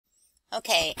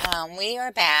Okay, we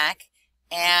are back,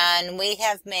 and we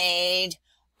have made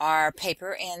our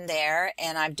paper in there,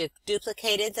 and I've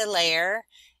duplicated the layer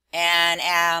and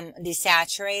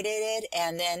desaturated it,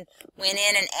 and then went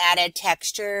in and added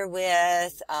texture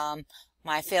with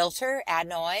my filter, add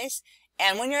noise.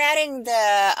 And when you're adding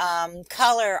the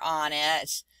color on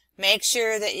it, make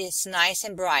sure that it's nice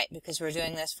and bright, because we're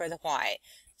doing this for the white.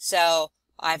 So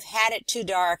I've had it too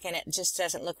dark and it just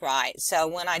doesn't look right. So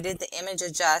when I did the image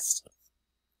adjust,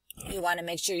 you want to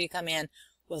make sure you come in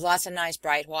with lots of nice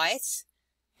bright whites.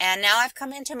 And now I've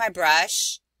come into my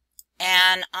brush,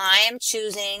 and I am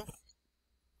choosing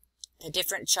the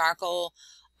different charcoal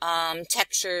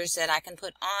textures that I can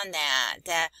put on that.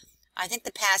 I think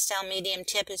the pastel medium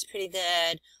tip is pretty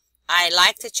good. I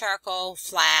like the charcoal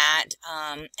flat,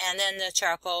 and then the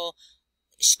charcoal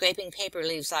scraping paper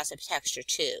leaves lots of texture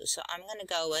too. So I'm going to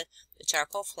go with the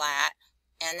charcoal flat.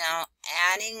 And now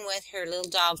adding with her little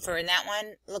dog fur, and that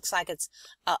one looks like it's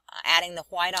adding the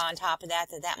white on top of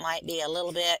that might be a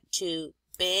little bit too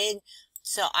big.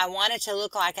 So I want it to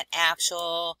look like an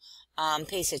actual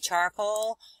piece of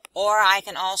charcoal. Or I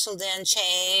can also then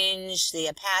change the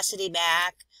opacity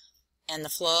back and the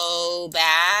flow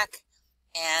back,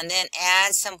 and then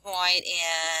add some white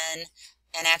in,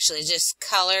 and actually just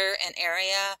color an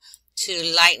area to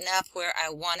lighten up where I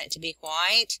want it to be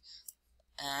white.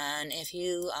 And if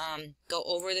you go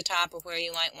over the top of where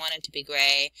you might want it to be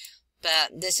gray,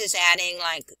 but this is adding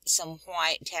like some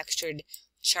white textured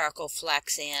charcoal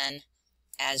flecks in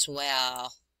as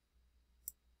well.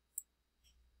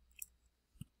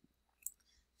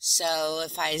 So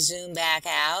if I zoom back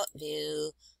out,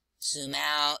 view, zoom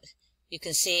out, you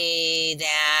can see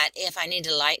that if I need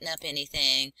to lighten up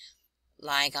anything,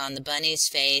 like on the bunny's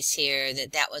face here,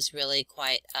 that was really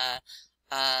quite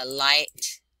a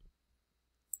light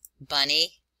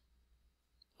bunny,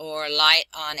 or light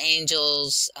on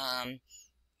Angel's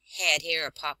head here,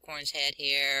 or Popcorn's head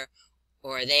here,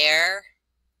 or there.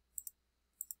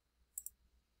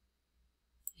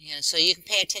 So you can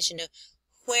pay attention to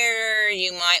where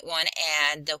you might want to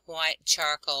add the white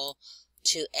charcoal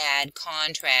to add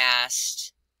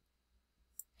contrast.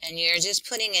 And you're just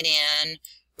putting it in.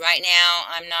 Right now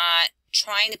I'm not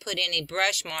trying to put any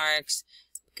brush marks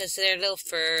because they're little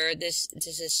fur. This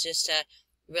is just a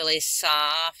really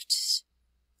soft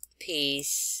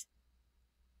piece,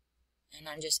 and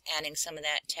I'm just adding some of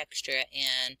that texture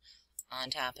in on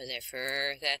top of their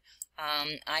fur. That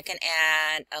I can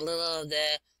add a little of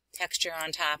the texture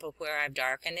on top of where I've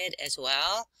darkened it as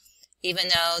well, even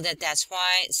though that's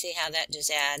white. See how that just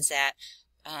adds that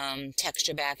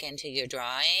texture back into your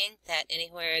drawing, that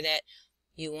anywhere that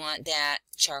you want that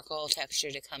charcoal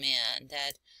texture to come in,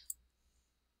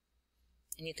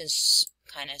 and you can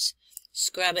kind of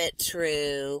scrub it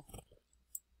through.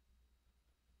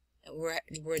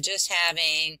 We're just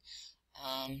having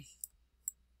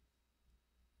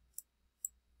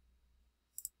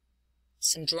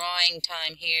some drawing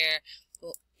time here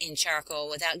in charcoal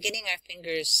without getting our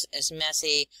fingers as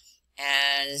messy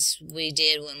as we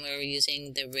did when we were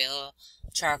using the real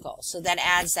charcoal. So that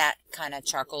adds that kind of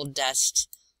charcoal dust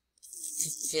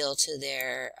feel to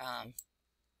their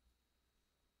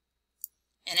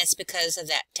and it's because of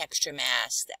that texture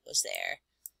mask that was there.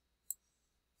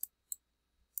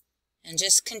 And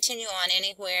just continue on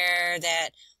anywhere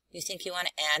that you think you want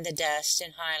to add the dust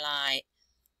and highlight.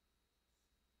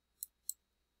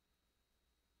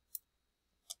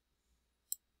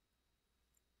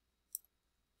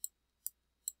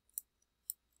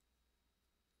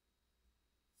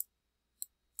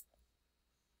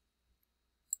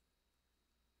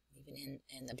 Even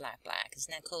in the black.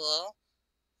 Isn't that cool?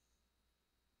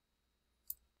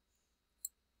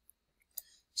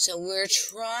 So we're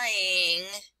trying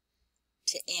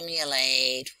to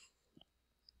emulate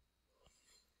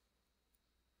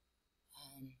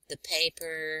the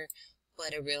paper,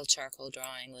 what a real charcoal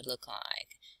drawing would look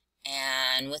like.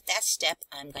 And with that step,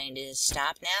 I'm going to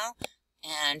stop now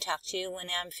and talk to you when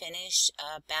I'm finished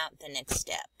about the next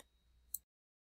step.